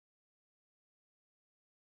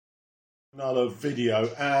another video,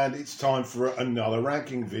 and it's time for another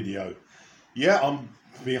ranking video. Yeah, I'm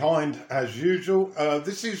behind as usual.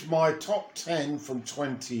 This is my top 10 from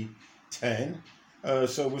 2010,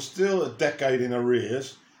 so we're still a decade in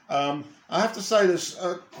arrears. I have to say there's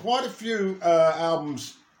quite a few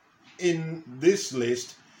albums in this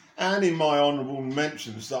list and in my honourable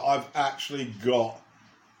mentions that I've actually got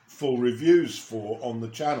full reviews for on the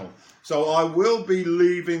channel. So I will be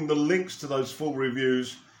leaving the links to those full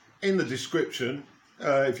reviews in the description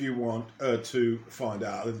if you want to find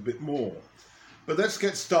out a little bit more. But let's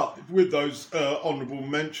get started with those honourable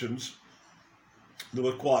mentions. There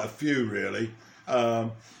were quite a few really.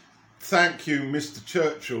 Thank you, Mr.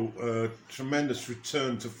 Churchill. Tremendous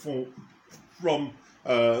return to form from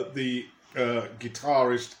the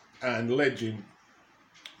guitarist and legend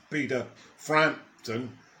Peter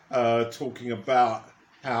Frampton, talking about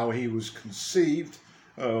how he was conceived,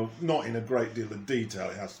 not in a great deal of detail,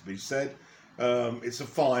 it has to be said. It's a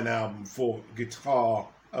fine album for guitar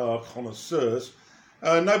connoisseurs.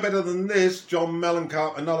 No better than this, John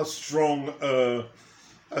Mellencamp, another strong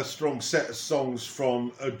set of songs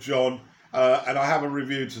from John, and I have a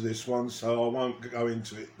review to this one, so I won't go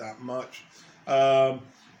into it that much. And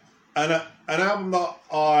an album that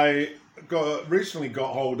I recently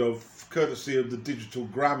got hold of, courtesy of the Digital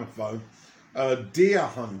Gramophone, Deer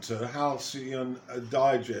Hunter, Halcyon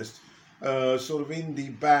Digest, sort of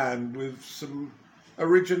indie band with some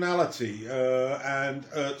originality and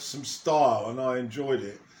some style, and I enjoyed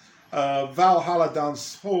it. Valhalla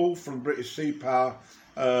Dance Hall from British Sea Power,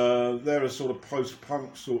 they're a sort of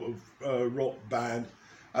post-punk sort of rock band,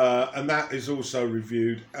 and that is also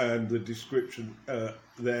reviewed, and the description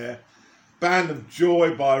there. Band of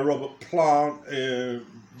Joy by Robert Plant,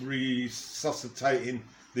 resuscitating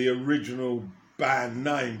the original band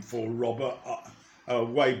name for Robert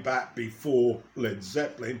way back before Led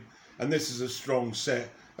Zeppelin, and this is a strong set.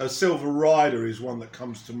 Silver Rider is one that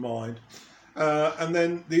comes to mind, and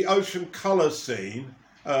then the Ocean Colour Scene.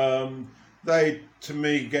 They, to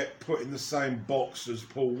me, get put in the same box as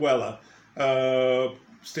Paul Weller.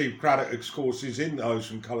 Steve Craddock, of course, is in the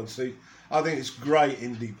Ocean Colour Scene. I think it's great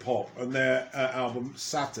indie pop, and their album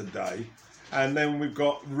Saturday. And then we've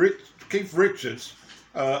got Keith Richards,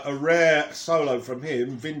 a rare solo from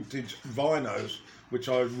him, Vintage Vinos, which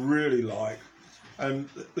I really like. And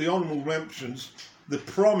the honourable mentions, The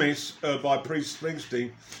Promise by Bruce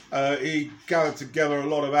Springsteen. He gathered together a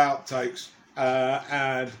lot of outtakes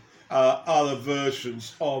and other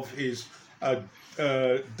versions of his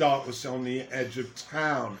Darkness on the Edge of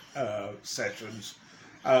Town sessions.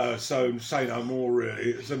 So say no more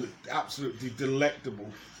really. It's an absolutely delectable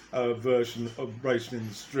version of Racing in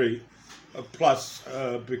the Street, plus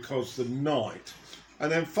Because the Night.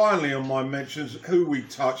 And then finally on my mentions, Who We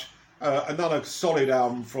Touch, another solid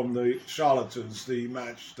album from the Charlatans, the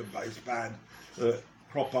Manchester-based band that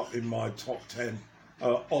crop up in my top 10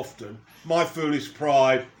 often. My Foolish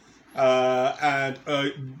Pride and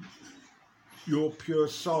Your Pure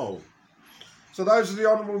Soul. So those are the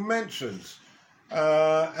honourable mentions.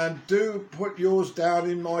 And do put yours down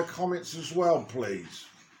in my comments as well, please.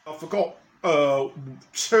 I forgot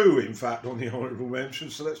two, in fact, on the honourable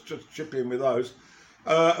mentions, so let's just chip in with those.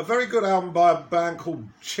 A very good album by a band called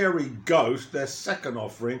Cherry Ghost, their second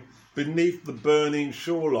offering, Beneath the Burning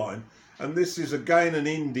Shoreline. And this is again an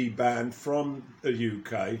indie band from the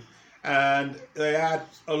UK, and they add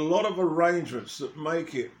a lot of arrangements that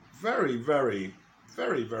make it very, very,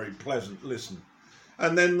 very, very pleasant listen.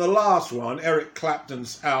 And then the last one, Eric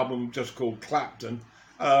Clapton's album, just called Clapton.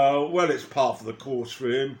 Well, it's par for the course for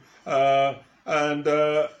him. And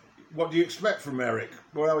what do you expect from Eric?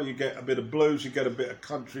 Well, you get a bit of blues, you get a bit of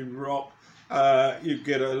country rock, you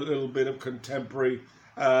get a little bit of contemporary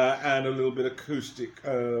and a little bit acoustic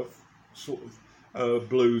sort of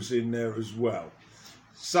blues in there as well.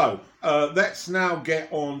 So let's now get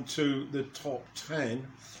on to the top 10.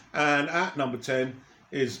 And at number 10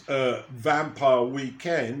 is Vampire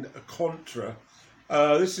Weekend, a Contra.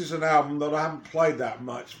 This is an album that I haven't played that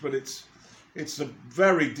much, but it's a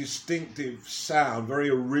very distinctive sound, very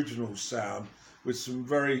original sound, with some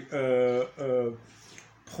very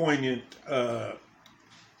poignant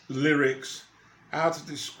lyrics. How to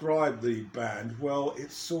describe the band? Well,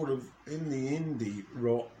 it's sort of in the indie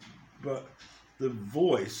rock, but the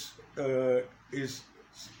voice is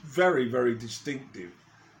very, very distinctive.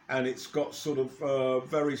 And it's got sort of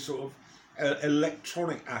very sort of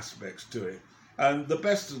electronic aspects to it. And the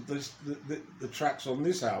best of the tracks on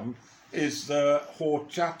this album is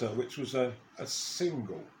Horchata, which was a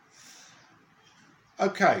single.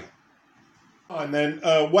 Okay. And then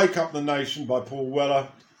Wake Up the Nation by Paul Weller.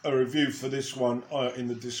 A review for this one in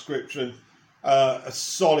the description. A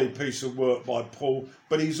solid piece of work by Paul,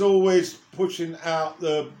 but he's always pushing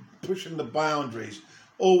the boundaries,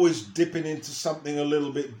 always dipping into something a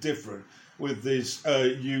little bit different with his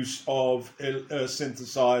use of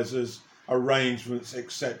synthesizers, arrangements,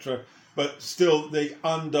 etc. But still the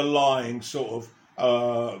underlying sort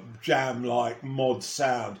of jam-like mod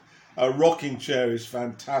sound. Rocking Chair is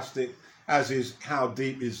fantastic, as is How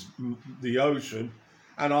Deep Is the Ocean,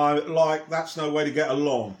 and I like That's No Way to Get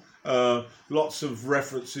Along. Lots of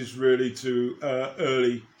references really to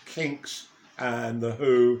early Kinks and The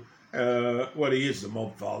Who. Well, he is the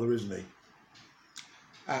Mod Father, isn't he?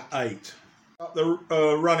 At 8. Got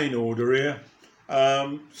the running order here.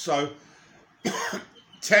 So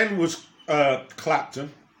 10 was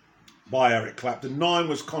Clapton by Eric Clapton. 9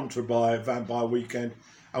 was Contra by Vampire Weekend.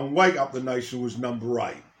 And Wake Up the Nation was number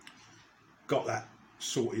 8. Got that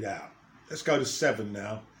sorted out. Let's go to 7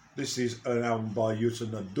 now. This is an album by Youssou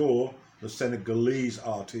N'Dour, the Senegalese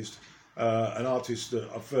artist, an artist that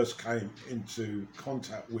I first came into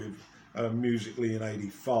contact with musically in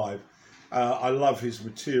 '85. I love his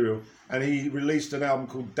material, and he released an album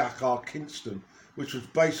called Dakar Kingston, which was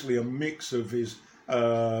basically a mix of his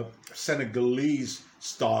Senegalese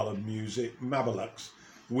style of music, Mabalux,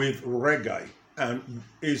 with reggae. And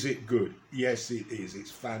is it good? Yes, it is.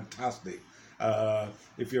 It's fantastic.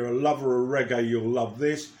 If you're a lover of reggae, you'll love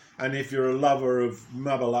this. And if you're a lover of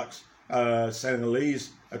Mabalux,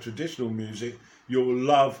 Senegalese, traditional music, you'll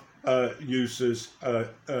love Youssou's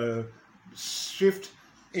shift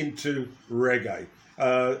into reggae.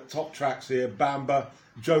 Top tracks here: Bamba,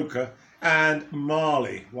 Joker, and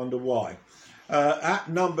Marley. Wonder why. At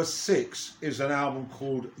number 6 is an album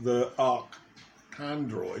called The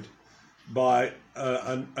Archandroid by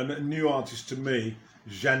a new artist to me,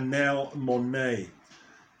 Janelle Monáe.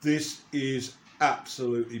 This is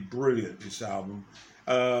absolutely brilliant, this album.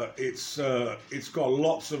 It's got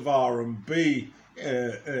lots of R&B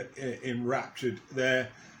enraptured there,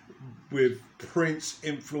 with Prince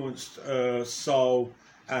influenced soul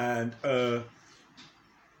and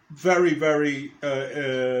very, very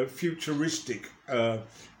futuristic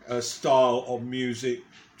style of music.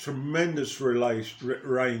 Tremendous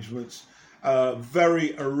arrangements,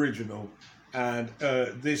 very original, and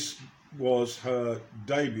this was her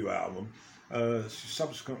debut album. She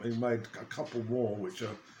subsequently made a couple more which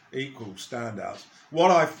are equal standouts.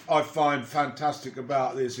 What I find fantastic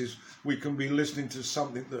about this is we can be listening to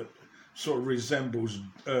something that sort of resembles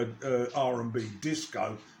R&B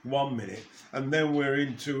disco 1 minute, and then we're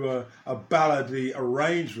into a ballady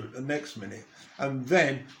arrangement the next minute, and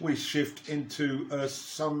then we shift into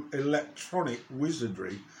some electronic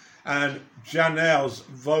wizardry, and Janelle's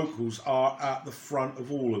vocals are at the front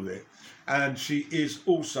of all of it, and she is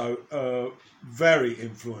also very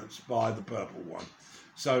influenced by the Purple One.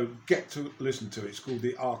 So get to listen to it. It's called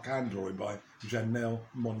The Archandroid by Janelle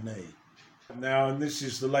Monáe. Now, and this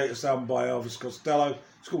is the latest album by Elvis Costello.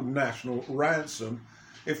 It's called National Ransom.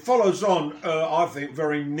 It follows on, I think,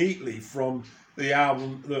 very neatly from the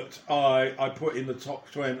album that I put in the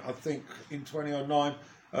top 20, I think, in 2009,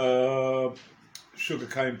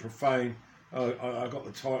 Sugarcane Profane. I got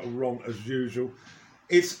the title wrong as usual.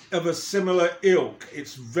 It's of a similar ilk.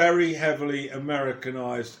 It's very heavily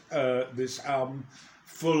Americanized, this album,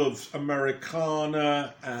 full of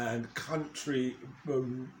Americana and country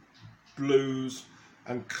blues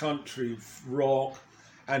and country rock,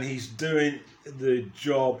 and he's doing the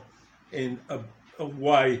job in a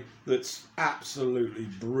way that's absolutely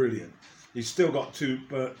brilliant. He's still got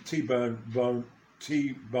T-Bone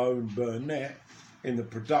Burnett in the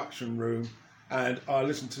production room, and I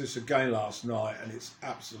listened to this again last night, and it's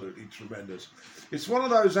absolutely tremendous. It's one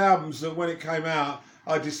of those albums that when it came out,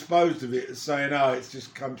 I disposed of it as saying, oh, it's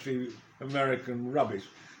just country American rubbish.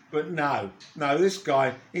 But no, this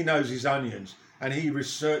guy, he knows his onions, and he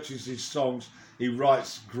researches his songs. He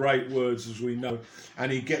writes great words, as we know,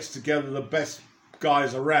 and he gets together the best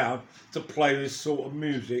guys around to play this sort of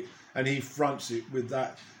music, and he fronts it with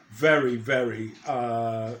that very, very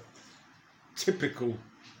typical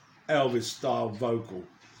Elvis style vocal.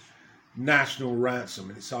 National Ransom,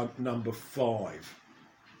 and it's on number 5.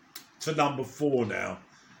 To number 4 now,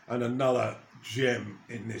 and another gem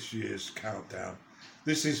in this year's countdown.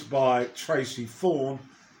 This is by Tracy Thorn,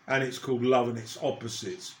 and it's called Love and Its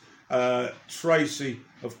Opposites. Tracy,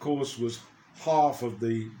 of course, was half of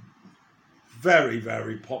the very,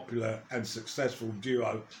 very popular and successful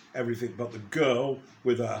duo Everything But the Girl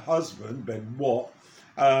with her husband, Ben Watt.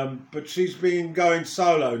 But she's been going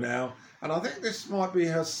solo now, and I think this might be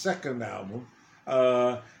her second album,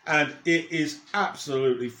 and it is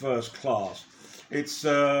absolutely first class.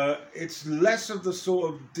 It's less of the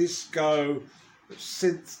sort of disco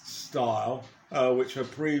synth style, which her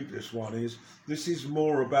previous one is. This is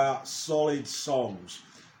more about solid songs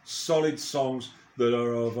that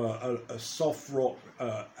are of a soft rock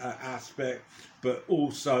aspect, but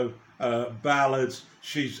also ballads.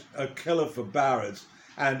 She's a killer for ballads,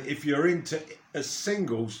 and if you're into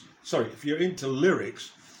if you're into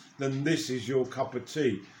lyrics, then this is your cup of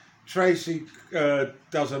tea. Tracy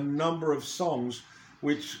does a number of songs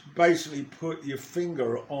which basically put your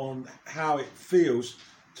finger on how it feels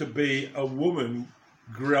to be a woman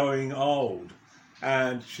growing old,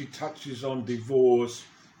 and she touches on divorce,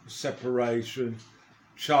 separation,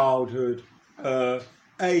 childhood,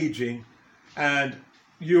 aging, and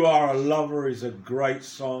You Are a Lover is a great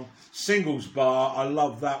song. Singles Bar, I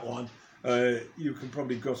love that one. You can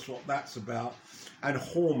probably guess what that's about. And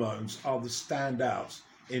Hormones are the standouts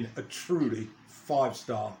in a truly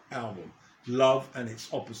 5-star album. Love and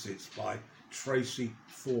Its Opposites by Tracy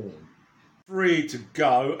Thorn. 3 to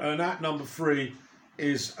go, and at number 3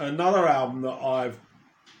 is another album that I've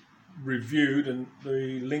reviewed, and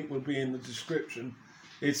the link will be in the description.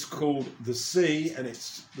 It's called The Sea, and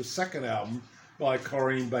it's the second album by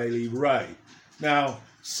Corinne Bailey Rae. Now,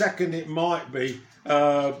 second it might be,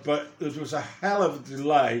 but there was a hell of a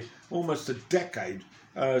delay, almost a decade,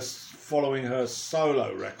 following her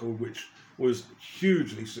solo record, which was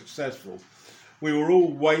hugely successful. We were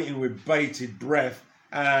all waiting with bated breath,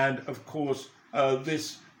 and of course,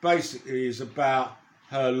 this basically is about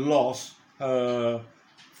her loss, her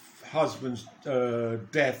husband's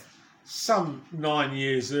death some 9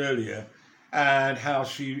 years earlier, and how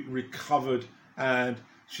she recovered, and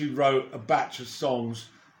she wrote a batch of songs,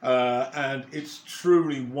 and it's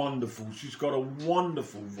truly wonderful. She's got a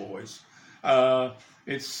wonderful voice.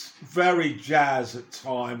 It's very jazz at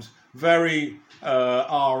times, very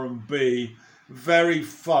R&B, very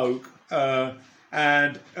folk,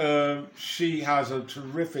 and she has a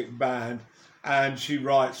terrific band, and she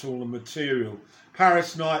writes all the material.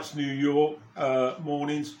 Paris Nights, New York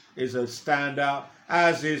Mornings is a standout,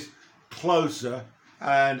 as is Closer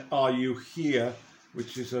and Are You Here,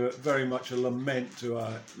 which is very much a lament to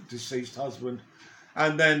her deceased husband.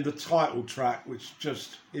 And then the title track, which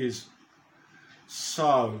just is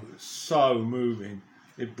so moving.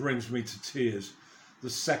 It brings me to tears. The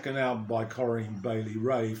second album by Corinne Bailey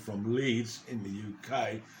Rae from Leeds in the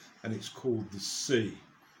UK, and it's called The Sea.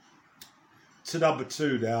 To number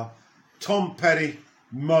 2 now, Tom Petty,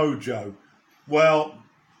 Mojo. Well,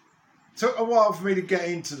 took a while for me to get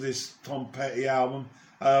into this Tom Petty album,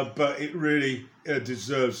 but it really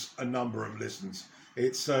deserves a number of listens.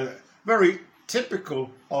 It's very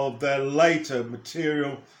typical of their later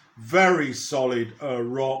material, very solid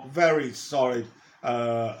rock, very solid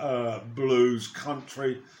blues,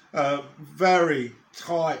 country, very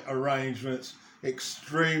tight arrangements,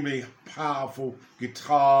 extremely powerful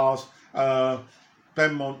guitars.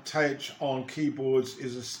 Ben Montage on keyboards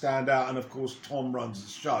is a standout, and of course Tom runs the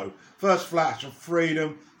show. First Flash of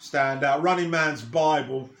Freedom, standout. Running Man's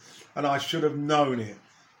Bible, and I Should Have Known It.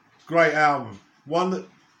 Great album. One that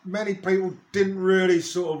many people didn't really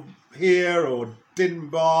sort of hear or didn't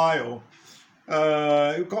buy, or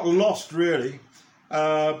it got lost really,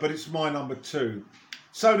 but it's my number 2.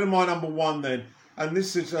 So to my number 1 then, and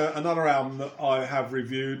this is another album that I have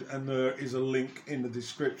reviewed, and there is a link in the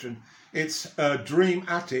description. It's Dream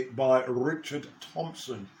Attic by Richard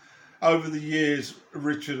Thompson. Over the years,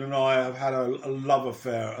 Richard and I have had a love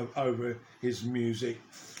affair over his music.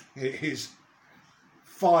 His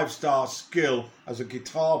 5-star skill as a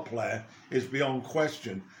guitar player is beyond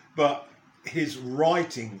question, but his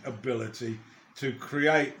writing ability to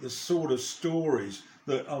create the sort of stories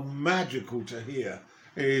that are magical to hear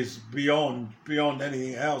is beyond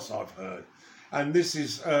anything else I've heard. And this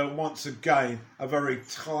is once again a very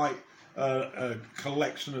tight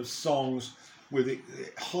collection of songs with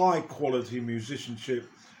high quality musicianship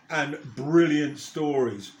and brilliant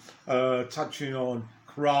stories, touching on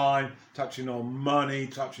crime, touching on money,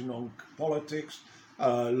 touching on politics,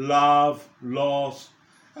 love, loss,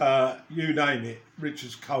 you name it.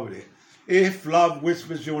 Richard's covered it. If Love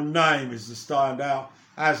Whispers Your Name is the standout,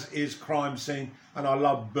 as is Crime Scene, and I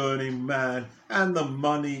love Burning Man and The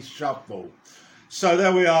Money Shuffle. So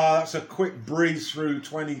there we are. That's a quick breeze through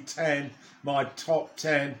 2010, my top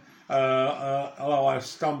 10, although I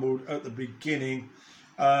stumbled at the beginning.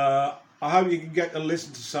 I hope you can get to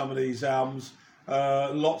listen to some of these albums.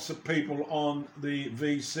 Lots of people on the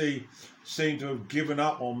VC seem to have given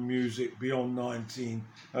up on music beyond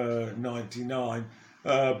 1999,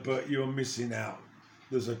 but you're missing out.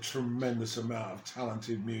 There's a tremendous amount of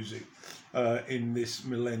talented music in this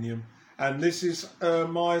millennium, And this is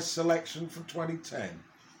my selection from 2010.